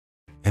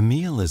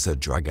Emil is a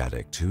drug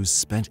addict who's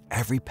spent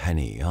every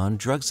penny on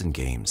drugs and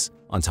games.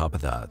 On top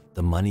of that,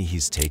 the money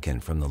he's taken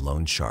from the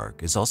loan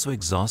shark is also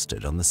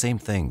exhausted on the same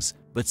things,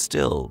 but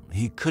still,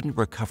 he couldn't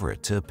recover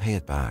it to pay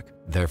it back.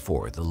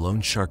 Therefore, the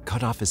loan shark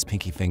cut off his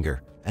pinky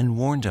finger and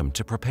warned him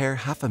to prepare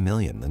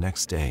 $500,000 the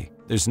next day.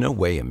 There's no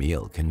way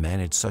Emil can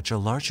manage such a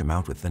large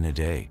amount within a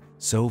day,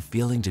 so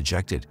feeling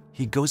dejected,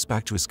 he goes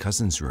back to his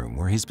cousin's room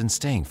where he's been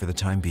staying for the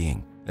time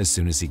being. As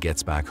soon as he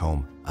gets back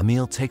home,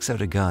 Emil takes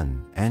out a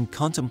gun and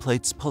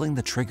contemplates pulling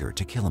the trigger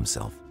to kill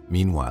himself.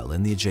 Meanwhile,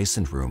 in the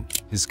adjacent room,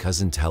 his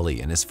cousin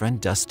Telly and his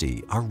friend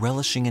Dusty are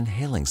relishing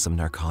inhaling some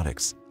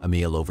narcotics.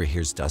 Emil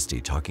overhears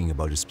Dusty talking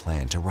about his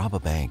plan to rob a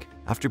bank.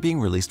 After being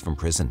released from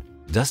prison,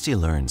 Dusty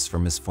learns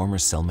from his former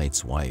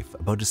cellmate's wife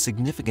about a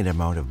significant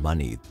amount of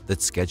money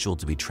that's scheduled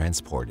to be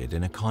transported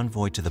in a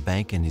convoy to the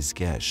bank in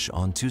Izgesh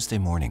on Tuesday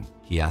morning.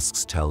 He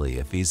asks Telly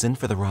if he's in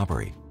for the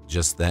robbery.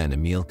 Just then,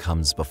 Emil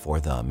comes before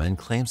them and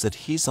claims that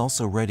he's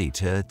also ready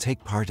to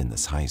take part in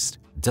this heist.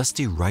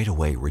 Dusty right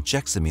away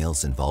rejects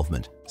Emil's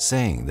involvement,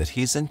 saying that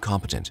he's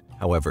incompetent.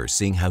 However,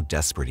 seeing how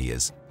desperate he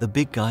is, the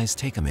big guys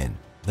take him in.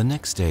 The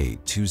next day,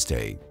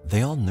 Tuesday,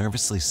 they all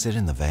nervously sit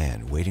in the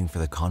van waiting for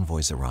the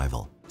convoy's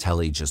arrival.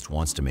 Telly just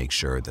wants to make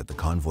sure that the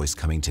convoy's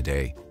coming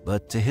today,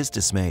 but to his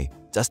dismay,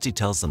 Dusty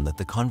tells them that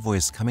the convoy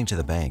is coming to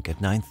the bank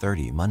at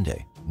 9:30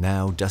 Monday.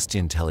 Now, Dusty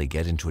and Telly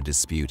get into a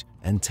dispute,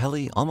 and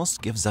Telly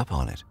almost gives up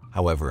on it.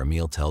 However,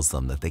 Emil tells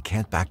them that they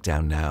can't back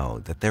down now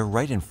that they're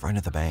right in front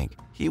of the bank.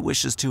 He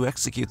wishes to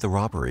execute the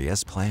robbery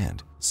as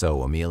planned.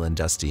 So Emil and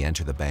Dusty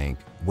enter the bank,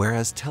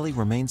 whereas Telly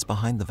remains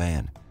behind the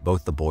van.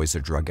 Both the boys are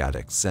drug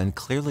addicts and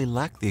clearly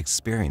lack the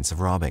experience of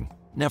robbing.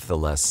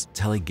 Nevertheless,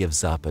 Telly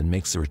gives up and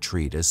makes a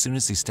retreat as soon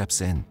as he steps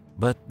in.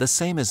 But the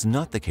same is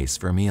not the case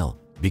for Emil,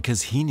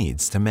 because he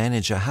needs to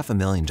manage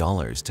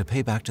 $500,000 to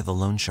pay back to the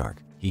loan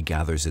shark. He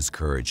gathers his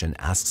courage and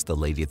asks the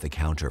lady at the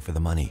counter for the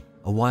money.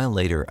 A while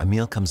later,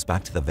 Emil comes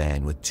back to the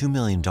van with $2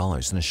 million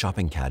in a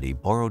shopping caddy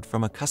borrowed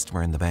from a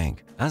customer in the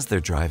bank. As they're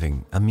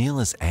driving, Emil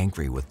is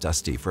angry with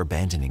Dusty for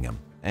abandoning him.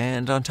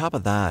 And on top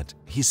of that,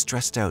 he's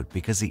stressed out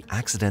because he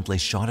accidentally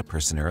shot a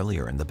person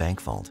earlier in the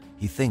bank vault.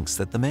 He thinks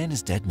that the man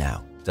is dead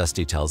now.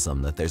 Dusty tells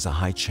him that there's a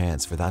high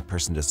chance for that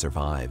person to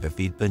survive if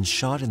he'd been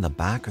shot in the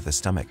back or the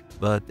stomach,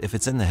 but if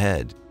it's in the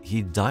head,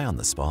 he'd die on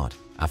the spot.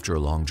 After a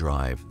long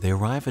drive, they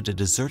arrive at a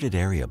deserted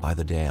area by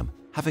the dam,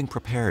 having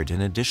prepared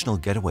an additional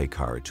getaway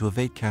car to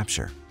evade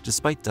capture.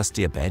 Despite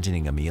Dusty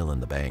abandoning Emil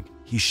in the bank,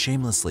 he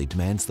shamelessly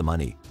demands the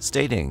money,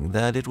 stating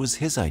that it was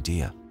his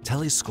idea.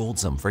 Telly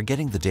scolds him for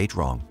getting the date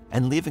wrong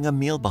and leaving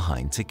Emil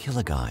behind to kill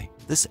a guy.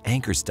 This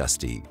angers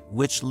Dusty,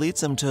 which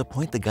leads him to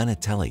point the gun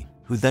at Telly,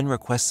 who then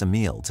requests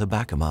Emil to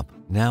back him up.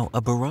 Now,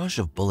 a barrage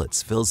of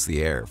bullets fills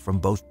the air from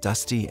both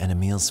Dusty and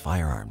Emil's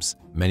firearms.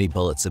 Many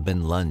bullets have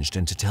been lunged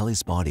into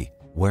Telly's body,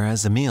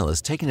 whereas Emil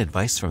has taken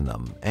advice from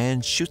them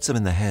and shoots him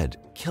in the head,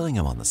 killing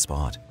him on the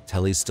spot.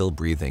 Telly's still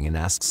breathing and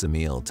asks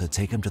Emil to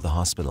take him to the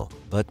hospital,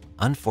 but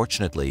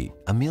unfortunately,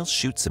 Emil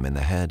shoots him in the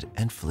head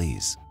and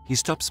flees. He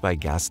stops by a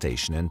gas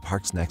station and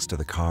parks next to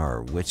the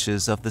car, which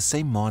is of the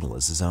same model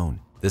as his own.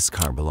 This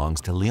car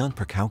belongs to Leon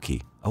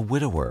Perkowski, a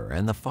widower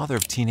and the father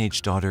of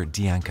teenage daughter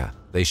Dianka.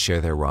 They share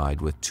their ride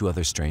with two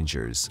other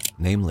strangers,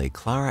 namely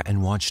Clara and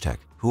Wojtek,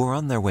 who are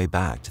on their way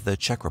back to the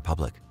Czech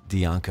Republic.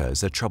 Dianka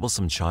is a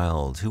troublesome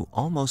child who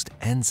almost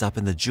ends up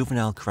in the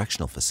juvenile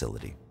correctional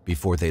facility.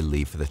 Before they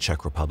leave for the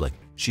Czech Republic,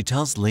 she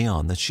tells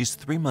Leon that she's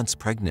 3 months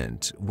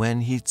pregnant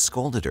when he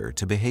scolded her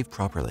to behave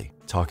properly.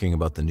 Talking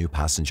about the new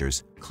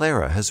passengers,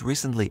 Clara has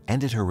recently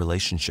ended her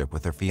relationship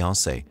with her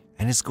fiancé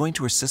and is going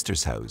to her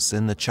sister's house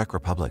in the Czech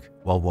Republic,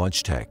 while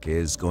Wojtek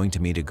is going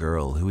to meet a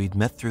girl who he'd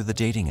met through the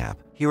dating app.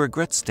 He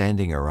regrets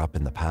standing her up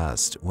in the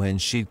past when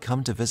she'd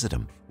come to visit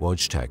him.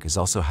 Wojtek is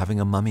also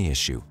having a mummy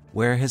issue,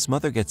 where his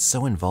mother gets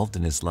so involved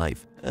in his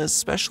life,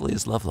 especially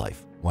his love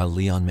life. While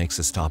Leon makes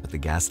a stop at the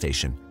gas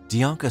station,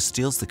 Dianka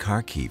steals the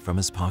car key from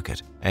his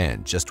pocket,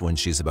 and just when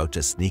she's about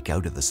to sneak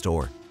out of the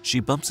store, she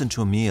bumps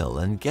into Emil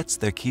and gets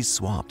their keys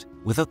swapped.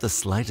 Without the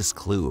slightest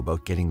clue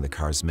about getting the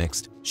cars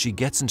mixed, she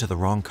gets into the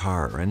wrong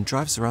car and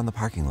drives around the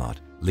parking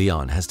lot.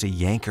 Leon has to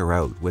yank her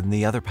out when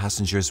the other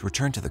passengers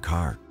return to the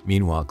car.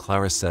 Meanwhile,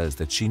 Clara says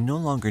that she no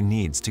longer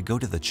needs to go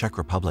to the Czech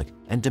Republic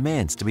and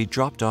demands to be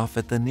dropped off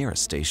at the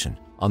nearest station.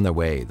 On their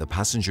way, the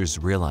passengers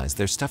realize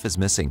their stuff is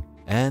missing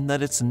and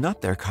that it's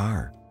not their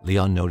car.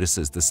 Leon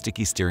notices the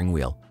sticky steering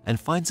wheel and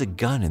finds a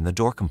gun in the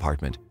door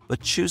compartment,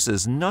 but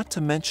chooses not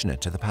to mention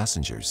it to the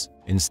passengers.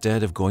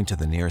 Instead of going to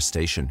the nearest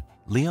station,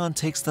 Leon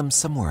takes them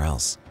somewhere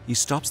else. He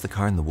stops the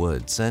car in the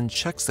woods and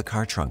checks the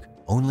car trunk,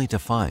 only to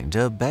find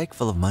a bag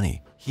full of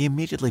money. He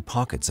immediately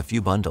pockets a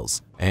few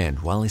bundles, and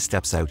while he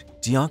steps out,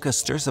 Dianka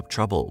stirs up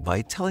trouble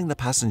by telling the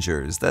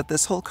passengers that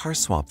this whole car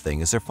swap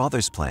thing is her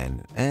father's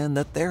plan and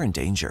that they're in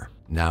danger.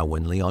 Now,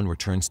 when Leon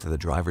returns to the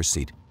driver's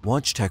seat,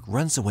 Wojtek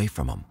runs away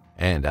from him,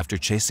 and after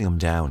chasing him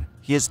down,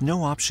 he has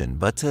no option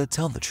but to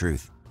tell the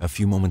truth. A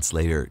few moments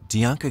later,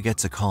 Dianka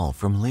gets a call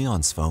from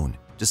Leon's phone.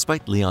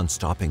 Despite Leon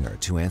stopping her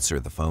to answer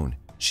the phone,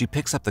 she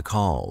picks up the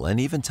call and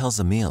even tells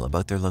Emil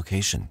about their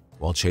location.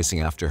 While chasing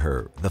after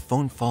her, the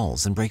phone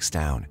falls and breaks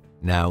down.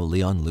 Now,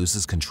 Leon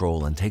loses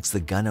control and takes the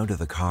gun out of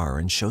the car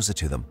and shows it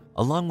to them,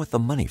 along with the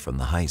money from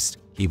the heist.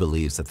 He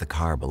believes that the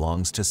car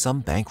belongs to some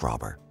bank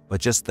robber.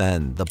 But just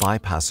then, the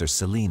bypasser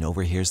Celine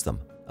overhears them.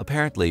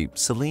 Apparently,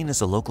 Celine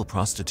is a local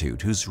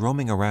prostitute who's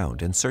roaming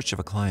around in search of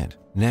a client.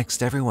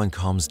 Next, everyone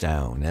calms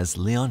down as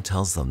Leon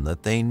tells them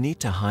that they need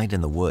to hide in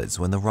the woods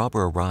when the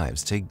robber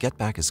arrives to get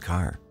back his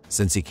car.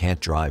 Since he can't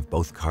drive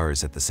both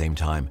cars at the same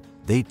time,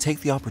 they take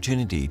the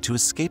opportunity to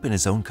escape in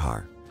his own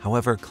car.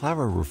 However,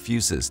 Clara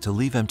refuses to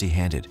leave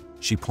empty-handed.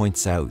 She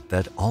points out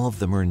that all of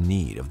them are in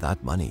need of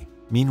that money.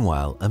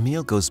 Meanwhile,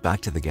 Emile goes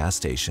back to the gas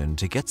station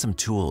to get some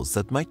tools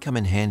that might come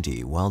in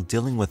handy while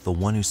dealing with the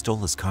one who stole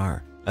his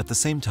car. At the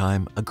same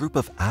time, a group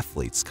of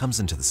athletes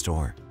comes into the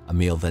store.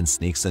 Emile then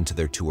sneaks into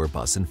their tour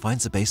bus and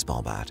finds a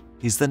baseball bat.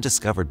 He's then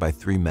discovered by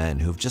 3 men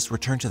who've just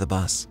returned to the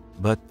bus.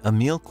 But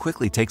Emile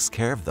quickly takes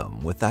care of them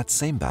with that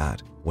same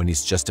bat. When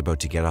he's just about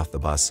to get off the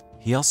bus,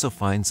 he also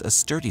finds a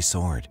sturdy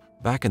sword.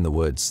 Back in the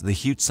woods, the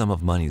huge sum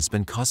of money has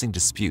been causing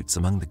disputes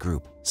among the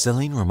group.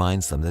 Celine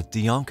reminds them that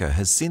Dianca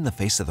has seen the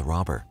face of the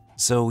robber,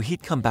 so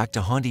he'd come back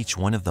to haunt each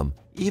one of them,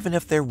 even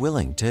if they're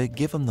willing to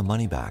give him the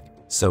money back.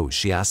 So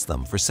she asks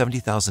them for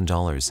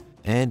 $70,000,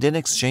 and in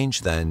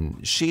exchange then,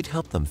 she'd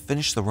help them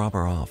finish the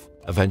robber off.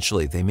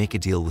 Eventually, they make a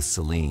deal with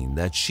Celine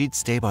that she'd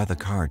stay by the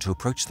car to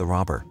approach the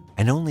robber,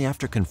 and only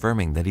after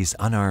confirming that he's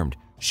unarmed,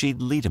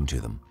 she'd lead him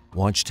to them.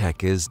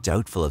 WatchTech is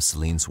doubtful of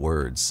Celine's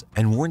words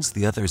and warns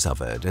the others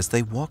of it as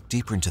they walk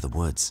deeper into the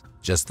woods.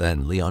 Just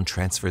then, Leon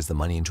transfers the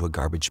money into a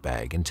garbage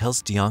bag and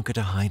tells Dianca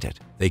to hide it.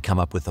 They come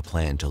up with a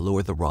plan to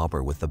lure the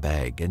robber with the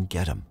bag and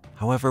get him.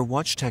 However,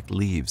 WatchTech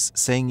leaves,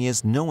 saying he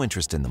has no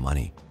interest in the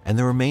money. And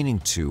the remaining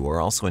 2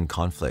 are also in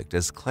conflict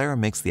as Clara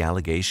makes the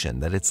allegation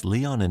that it's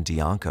Leon and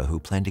Dianca who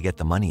plan to get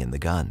the money and the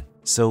gun.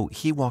 So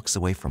he walks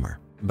away from her.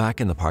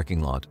 Back in the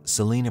parking lot,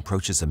 Celine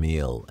approaches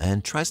Emile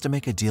and tries to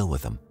make a deal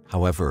with him.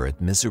 However, it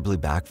miserably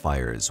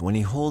backfires when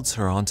he holds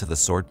her onto the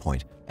sword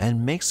point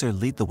and makes her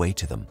lead the way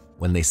to them.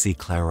 When they see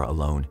Clara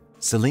alone,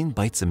 Celine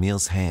bites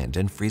Emile's hand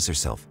and frees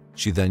herself.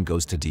 She then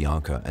goes to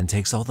Dianca and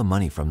takes all the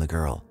money from the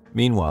girl.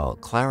 Meanwhile,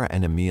 Clara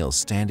and Emile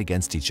stand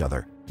against each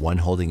other, one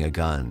holding a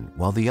gun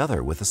while the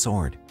other with a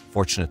sword.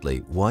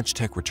 Fortunately,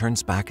 WatchTech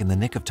returns back in the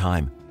nick of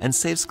time and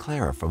saves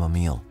Clara from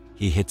Emile.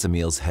 He hits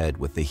Emile's head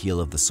with the heel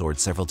of the sword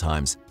several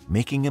times,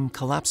 making him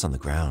collapse on the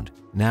ground.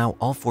 Now,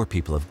 all 4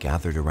 people have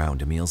gathered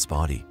around Emile's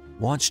body.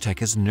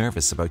 WatchTech is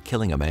nervous about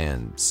killing a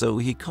man, so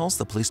he calls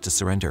the police to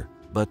surrender.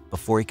 But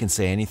before he can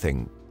say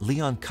anything,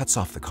 Leon cuts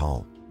off the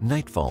call.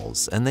 Night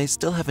falls, and they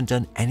still haven't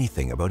done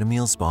anything about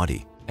Emile's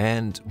body.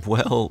 And,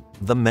 well,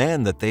 the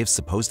man that they've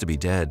supposed to be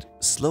dead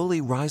slowly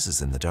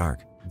rises in the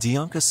dark.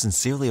 Dianca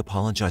sincerely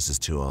apologizes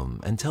to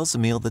him and tells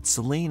Emile that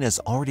Celine has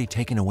already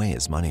taken away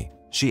his money.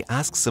 She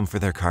asks him for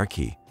their car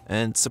key,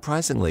 and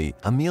surprisingly,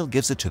 Emile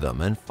gives it to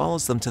them and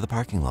follows them to the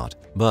parking lot.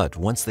 But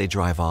once they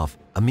drive off,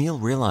 Emile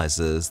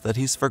realizes that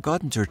he's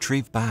forgotten to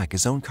retrieve back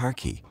his own car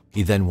key.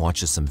 He then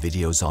watches some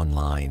videos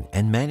online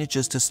and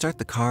manages to start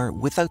the car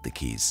without the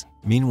keys.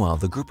 Meanwhile,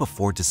 the group of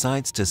 4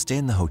 decides to stay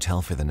in the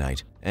hotel for the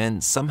night,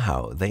 and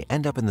somehow they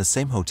end up in the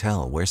same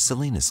hotel where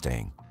Celine is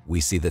staying.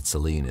 We see that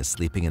Celine is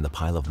sleeping in the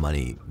pile of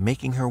money,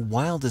 making her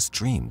wildest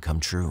dream come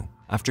true.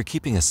 After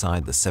keeping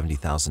aside the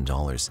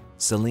 $70,000,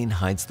 Celine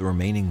hides the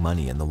remaining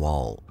money in the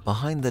wall,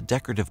 behind the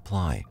decorative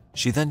ply.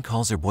 She then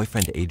calls her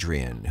boyfriend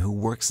Adrian, who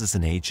works as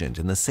an agent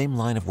in the same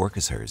line of work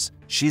as hers.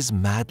 She's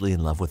madly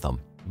in love with him,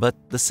 but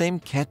the same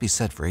can't be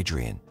said for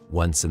Adrian.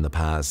 Once in the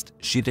past,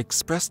 she'd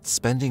expressed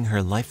spending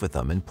her life with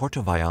him in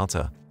Puerto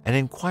Vallarta and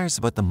inquires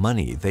about the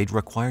money they'd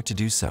require to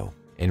do so.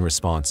 In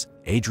response,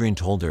 Adrian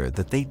told her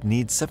that they'd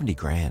need 70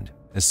 grand.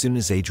 As soon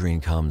as Adrian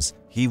comes,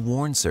 he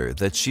warns her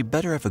that she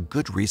better have a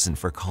good reason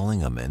for calling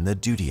him in the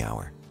duty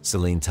hour.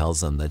 Celine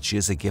tells him that she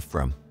has a gift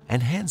for him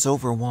and hands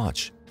over a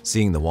watch.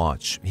 Seeing the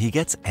watch, he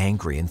gets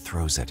angry and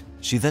throws it.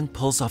 She then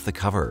pulls off the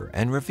cover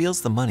and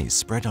reveals the money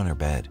spread on her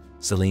bed.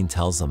 Celine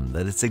tells him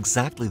that it's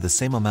exactly the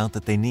same amount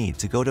that they need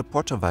to go to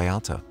Puerto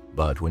Vallarta.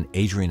 But when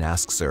Adrian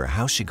asks her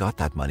how she got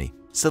that money,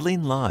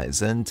 Celine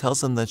lies and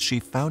tells him that she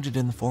found it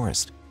in the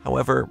forest.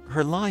 However,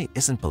 her lie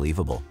isn't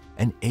believable,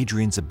 and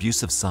Adrian's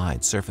abusive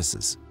side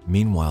surfaces.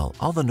 Meanwhile,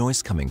 all the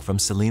noise coming from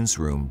Celine's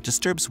room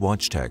disturbs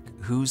WatchTech,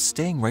 who's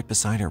staying right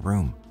beside her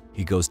room.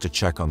 He goes to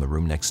check on the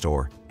room next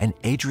door, and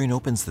Adrian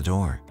opens the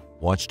door.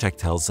 WatchTech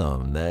tells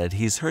him that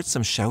he's heard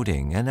some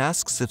shouting and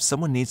asks if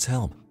someone needs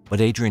help. But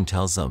Adrian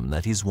tells him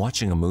that he's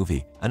watching a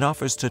movie and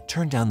offers to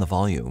turn down the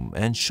volume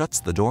and shuts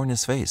the door in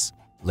his face.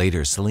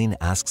 Later, Celine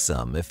asks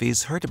him if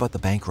he's heard about the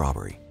bank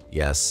robbery.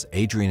 Yes,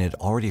 Adrian had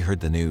already heard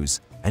the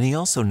news, and he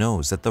also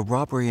knows that the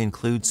robbery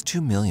includes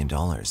 $2 million.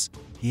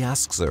 He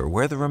asks her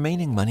where the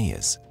remaining money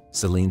is.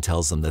 Celine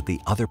tells him that the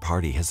other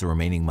party has the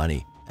remaining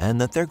money and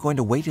that they're going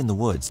to wait in the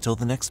woods till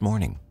the next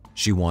morning.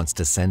 She wants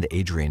to send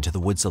Adrian to the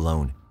woods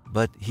alone,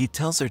 but he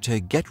tells her to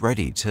get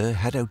ready to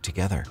head out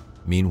together.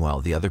 Meanwhile,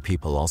 the other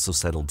people also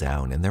settle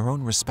down in their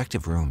own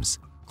respective rooms.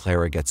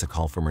 Clara gets a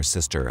call from her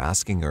sister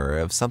asking her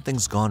if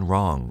something's gone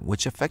wrong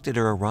which affected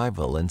her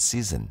arrival and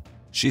season.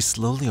 She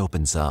slowly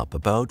opens up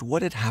about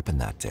what had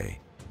happened that day.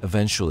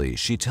 Eventually,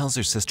 she tells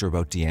her sister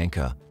about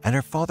Dianka and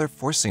her father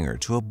forcing her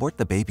to abort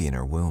the baby in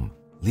her womb.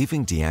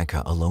 Leaving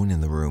Dianka alone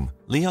in the room,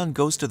 Leon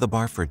goes to the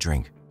bar for a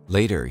drink.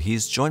 Later,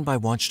 he's joined by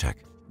Wojtek.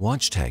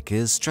 Wojtek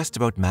is stressed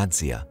about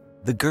Madzia,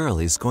 the girl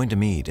he's going to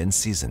meet in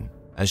season,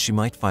 as she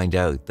might find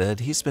out that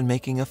he's been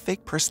making a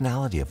fake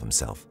personality of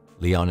himself.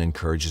 Leon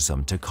encourages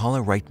him to call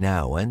her right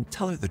now and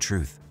tell her the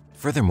truth.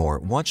 Furthermore,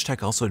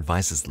 Wojtek also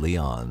advises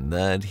Leon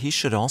that he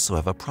should also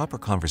have a proper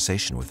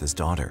conversation with his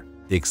daughter.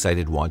 The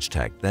excited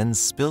Wojtek then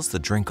spills the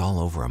drink all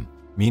over him.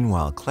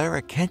 Meanwhile,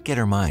 Clara can't get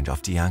her mind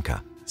off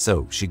Dianka,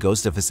 so she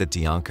goes to visit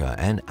Dianka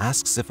and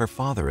asks if her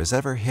father has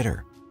ever hit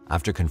her.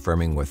 After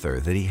confirming with her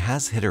that he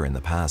has hit her in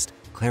the past,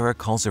 Clara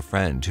calls her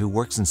friend who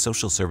works in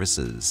social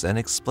services and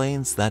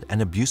explains that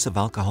an abusive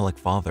alcoholic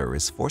father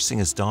is forcing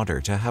his daughter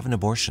to have an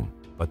abortion.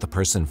 But the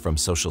person from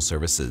social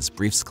services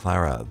briefs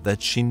Clara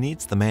that she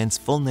needs the man's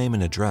full name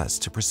and address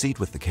to proceed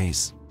with the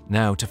case.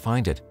 Now, to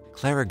find it,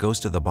 Clara goes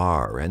to the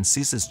bar and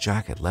sees his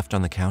jacket left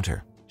on the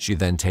counter. She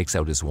then takes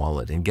out his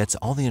wallet and gets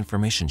all the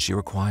information she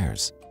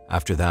requires.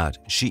 After that,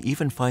 she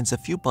even finds a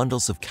few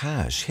bundles of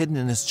cash hidden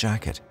in his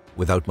jacket.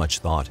 Without much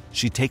thought,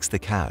 she takes the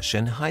cash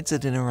and hides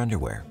it in her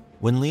underwear.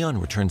 When Leon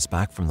returns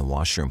back from the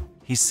washroom,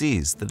 he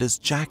sees that his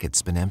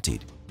jacket's been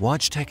emptied.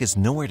 Wojtek is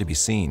nowhere to be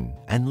seen,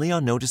 and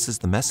Leon notices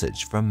the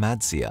message from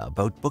Madzia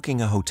about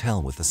booking a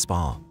hotel with a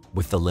spa.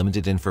 With the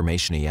limited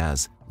information he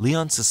has,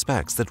 Leon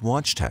suspects that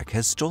Wojtek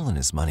has stolen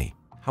his money.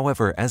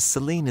 However, as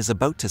Celine is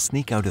about to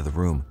sneak out of the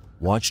room,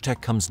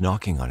 Wojtek comes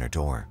knocking on her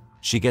door.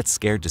 She gets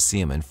scared to see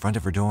him in front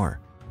of her door.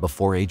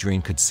 Before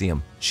Adrian could see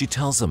him, she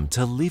tells him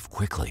to leave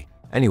quickly.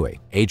 Anyway,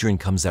 Adrian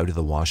comes out of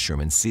the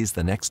washroom and sees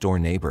the next-door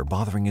neighbor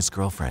bothering his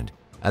girlfriend.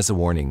 As a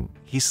warning,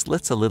 he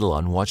slits a little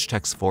on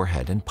Wojtek's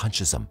forehead and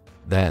punches him.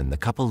 Then the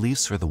couple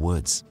leaves for the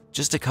woods.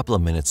 Just a couple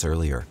of minutes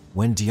earlier,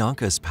 when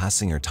Dianka is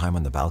passing her time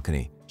on the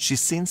balcony,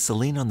 she's seen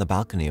Celine on the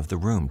balcony of the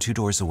room 2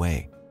 doors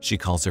away. She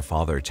calls her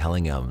father,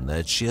 telling him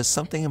that she has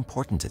something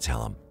important to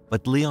tell him.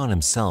 But Leon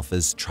himself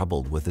is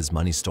troubled with his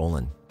money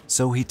stolen.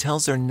 So he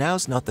tells her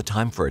now's not the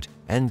time for it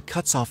and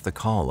cuts off the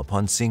call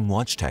upon seeing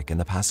Wojtek in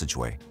the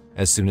passageway.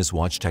 As soon as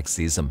Wojtek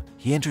sees him,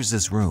 he enters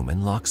his room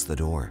and locks the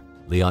door.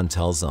 Leon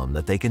tells him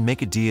that they can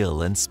make a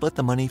deal and split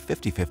the money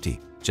 50-50.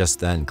 Just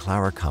then,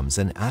 Clara comes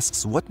and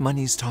asks what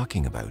money he's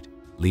talking about.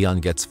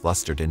 Leon gets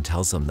flustered and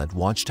tells him that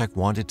Wojtek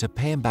wanted to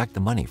pay him back the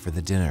money for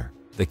the dinner.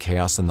 The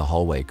chaos in the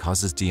hallway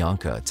causes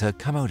Dianka to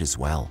come out as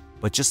well.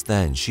 But just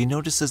then, she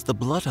notices the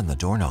blood on the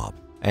doorknob.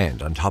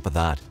 And on top of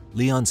that,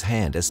 Leon's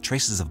hand has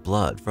traces of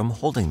blood from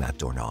holding that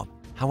doorknob.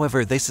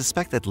 However, they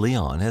suspect that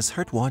Leon has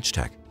hurt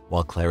Wojtek.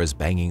 While Clara's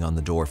banging on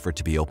the door for it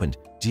to be opened,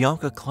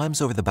 Dianka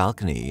climbs over the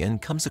balcony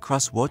and comes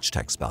across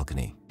Wojtek's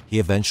balcony. He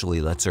eventually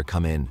lets her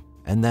come in,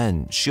 and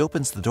then she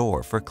opens the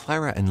door for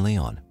Clara and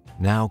Leon.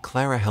 Now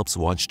Clara helps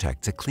Wojtek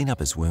to clean up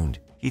his wound.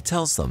 He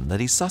tells them that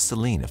he saw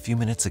Celine a few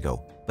minutes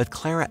ago, but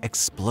Clara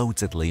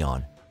explodes at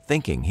Leon,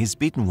 thinking he's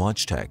beaten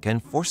Wojtek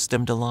and forced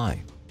him to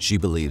lie. She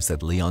believes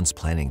that Leon's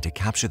planning to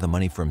capture the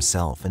money for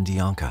himself and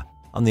Dianka.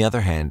 On the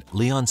other hand,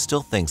 Leon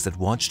still thinks that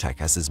Wojtek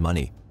has his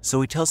money, so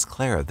he tells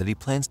Clara that he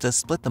plans to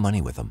split the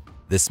money with him.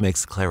 This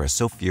makes Clara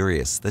so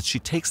furious that she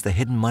takes the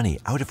hidden money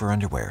out of her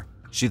underwear.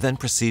 She then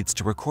proceeds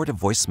to record a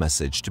voice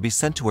message to be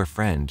sent to her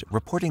friend,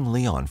 reporting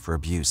Leon for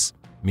abuse.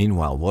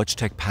 Meanwhile,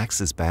 Wojtek packs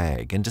his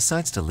bag and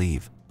decides to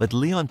leave, but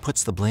Leon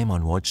puts the blame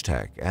on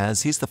Wojtek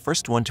as he's the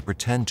first one to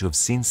pretend to have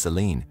seen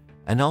Celine,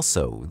 and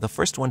also the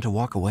first one to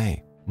walk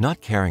away.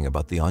 Not caring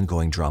about the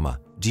ongoing drama,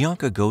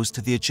 Dianka goes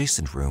to the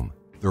adjacent room.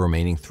 The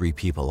remaining 3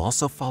 people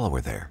also follow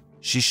her there.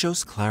 She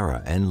shows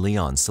Clara and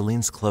Leon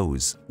Celine's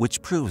clothes,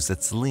 which proves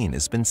that Celine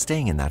has been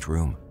staying in that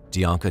room.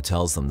 Dianka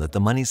tells them that the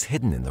money's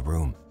hidden in the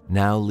room.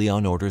 Now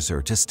Leon orders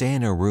her to stay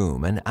in her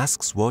room and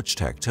asks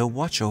Wojtek to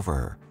watch over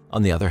her.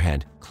 On the other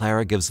hand,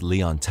 Clara gives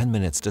Leon 10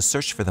 minutes to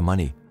search for the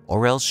money,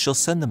 or else she'll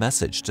send the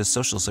message to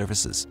social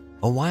services.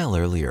 A while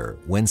earlier,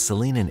 when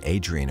Celine and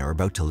Adrian are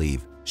about to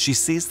leave, she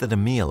sees that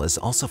Emil has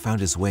also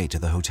found his way to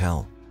the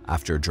hotel.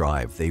 After a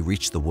drive, they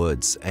reach the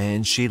woods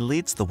and she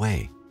leads the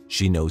way.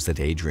 She knows that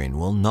Adrian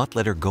will not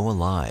let her go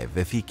alive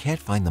if he can't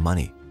find the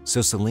money,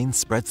 so Celine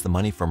spreads the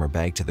money from her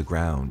bag to the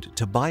ground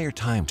to buy her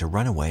time to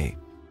run away.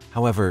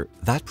 However,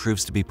 that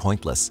proves to be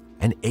pointless,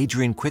 and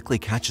Adrian quickly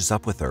catches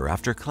up with her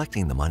after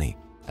collecting the money.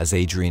 As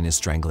Adrian is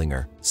strangling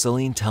her,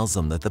 Celine tells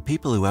him that the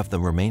people who have the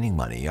remaining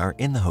money are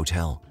in the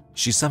hotel.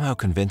 She somehow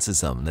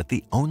convinces him that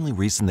the only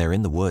reason they're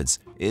in the woods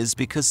is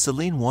because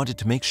Celine wanted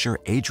to make sure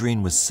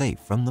Adrian was safe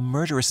from the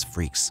murderous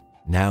freaks.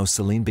 Now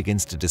Celine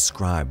begins to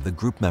describe the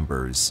group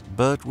members,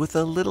 but with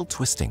a little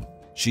twisting.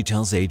 She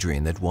tells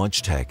Adrian that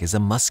Wojtek is a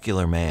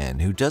muscular man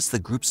who does the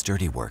group's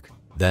dirty work.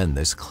 Then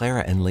there's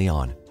Clara and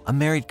Leon, a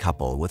married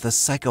couple with a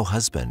psycho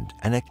husband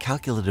and a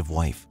calculative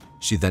wife.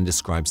 She then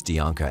describes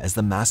Dianka as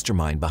the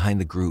mastermind behind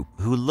the group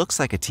who looks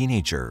like a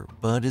teenager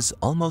but is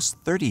almost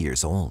 30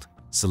 years old.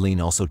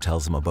 Celine also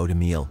tells him about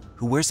Emil,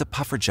 who wears a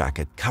puffer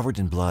jacket covered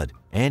in blood,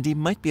 and he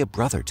might be a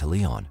brother to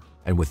Leon.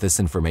 And with this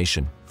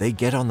information, they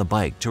get on the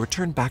bike to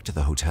return back to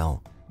the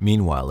hotel.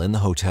 Meanwhile, in the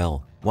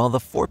hotel, while the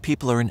four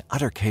people are in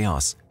utter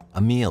chaos,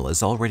 Emil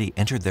has already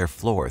entered their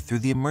floor through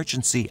the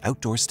emergency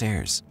outdoor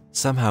stairs.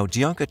 Somehow,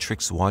 Dianka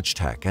tricks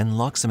Wojtek and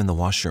locks him in the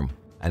washroom,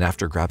 and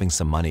after grabbing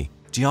some money,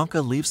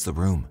 Dianka leaves the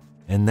room.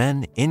 And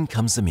then in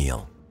comes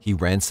Emil. He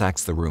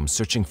ransacks the room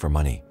searching for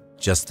money.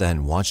 Just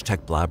then,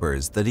 Wojtek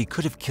blabbers that he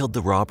could have killed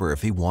the robber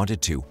if he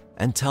wanted to,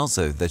 and tells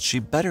her that she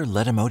better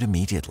let him out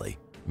immediately.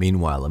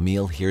 Meanwhile,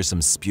 Emil hears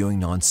him spewing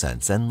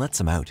nonsense and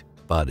lets him out.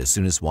 But as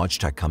soon as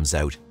Wojtek comes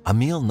out,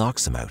 Emil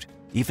knocks him out.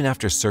 Even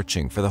after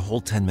searching for the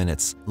whole 10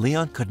 minutes,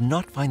 Leon could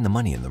not find the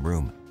money in the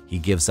room. He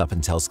gives up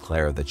and tells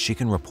Clara that she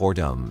can report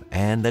him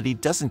and that he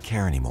doesn't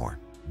care anymore.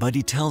 But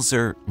he tells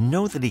her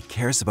no, that he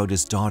cares about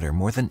his daughter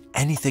more than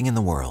anything in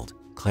the world.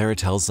 Clara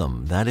tells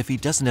him that if he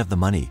doesn't have the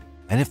money,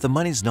 and if the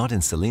money's not in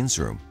Celine's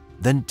room,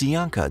 then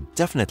Dianka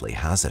definitely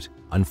has it.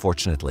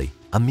 Unfortunately,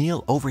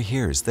 Emil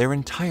overhears their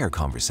entire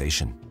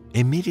conversation.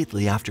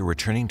 Immediately after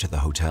returning to the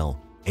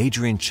hotel,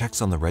 Adrian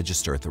checks on the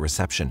register at the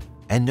reception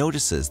and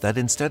notices that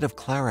instead of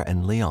Clara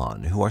and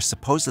Leon, who are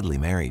supposedly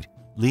married,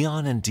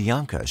 Leon and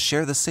Dianka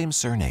share the same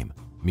surname.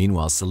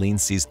 Meanwhile, Celine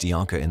sees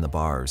Dianka in the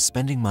bar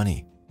spending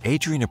money.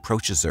 Adrian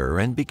approaches her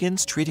and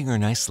begins treating her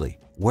nicely,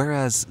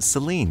 whereas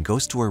Celine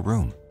goes to her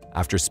room.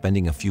 After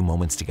spending a few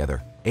moments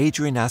together,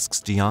 Adrian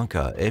asks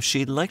Dianka if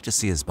she'd like to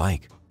see his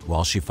bike.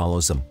 While she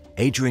follows him,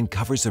 Adrian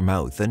covers her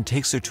mouth and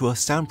takes her to a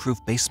soundproof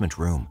basement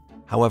room.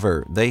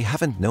 However, they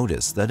haven't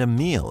noticed that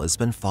Emil has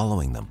been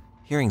following them.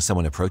 Hearing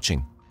someone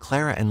approaching,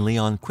 Clara and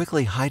Leon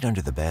quickly hide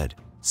under the bed.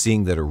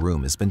 Seeing that her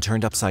room has been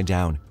turned upside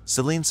down,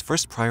 Celine's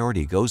first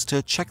priority goes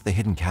to check the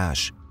hidden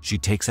cash. She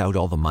takes out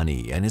all the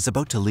money and is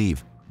about to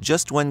leave,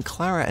 just when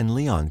Clara and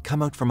Leon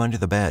come out from under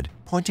the bed,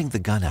 pointing the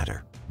gun at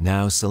her.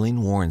 Now,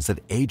 Celine warns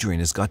that Adrian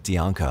has got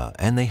Dianka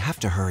and they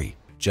have to hurry.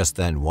 Just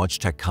then,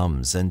 Wojtek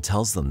comes and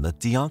tells them that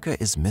Dianka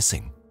is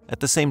missing. At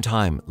the same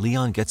time,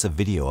 Leon gets a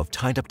video of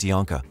tied-up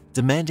Dianka,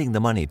 demanding the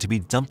money to be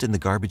dumped in the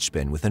garbage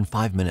bin within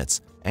 5 minutes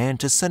and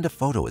to send a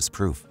photo as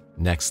proof.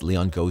 Next,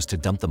 Leon goes to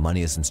dump the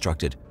money as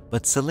instructed,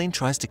 but Celine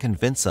tries to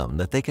convince them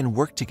that they can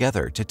work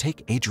together to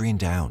take Adrian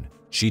down.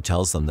 She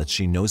tells them that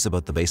she knows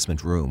about the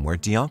basement room where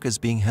Dianka is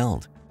being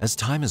held. As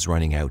time is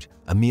running out,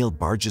 Emil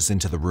barges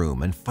into the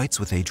room and fights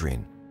with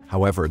Adrian.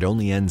 However, it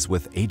only ends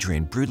with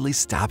Adrian brutally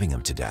stabbing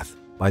him to death.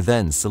 By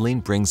then, Celine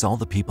brings all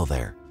the people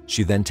there.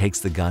 She then takes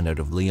the gun out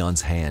of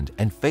Leon's hand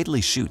and fatally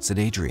shoots at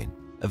Adrian.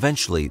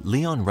 Eventually,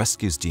 Leon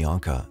rescues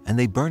Dianka and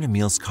they burn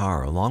Emil's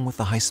car along with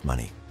the heist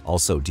money.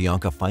 Also,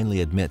 Dianka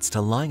finally admits to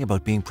lying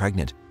about being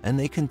pregnant and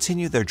they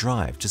continue their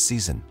drive to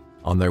Season.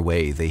 On their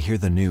way, they hear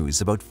the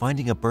news about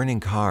finding a burning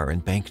car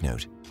and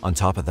banknote. On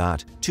top of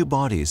that, 2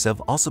 bodies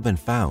have also been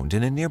found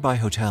in a nearby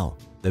hotel.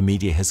 The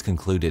media has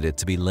concluded it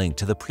to be linked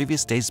to the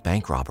previous day's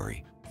bank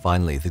robbery.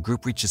 Finally, the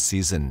group reaches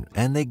Season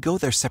and they go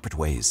their separate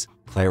ways.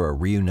 Clara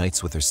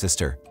reunites with her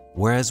sister,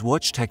 whereas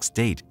Wojtek's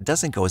date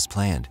doesn't go as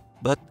planned,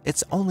 but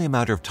it's only a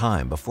matter of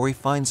time before he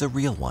finds a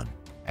real one.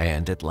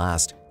 And at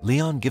last,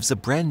 Leon gives a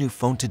brand new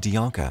phone to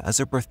Dianka as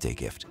her birthday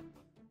gift.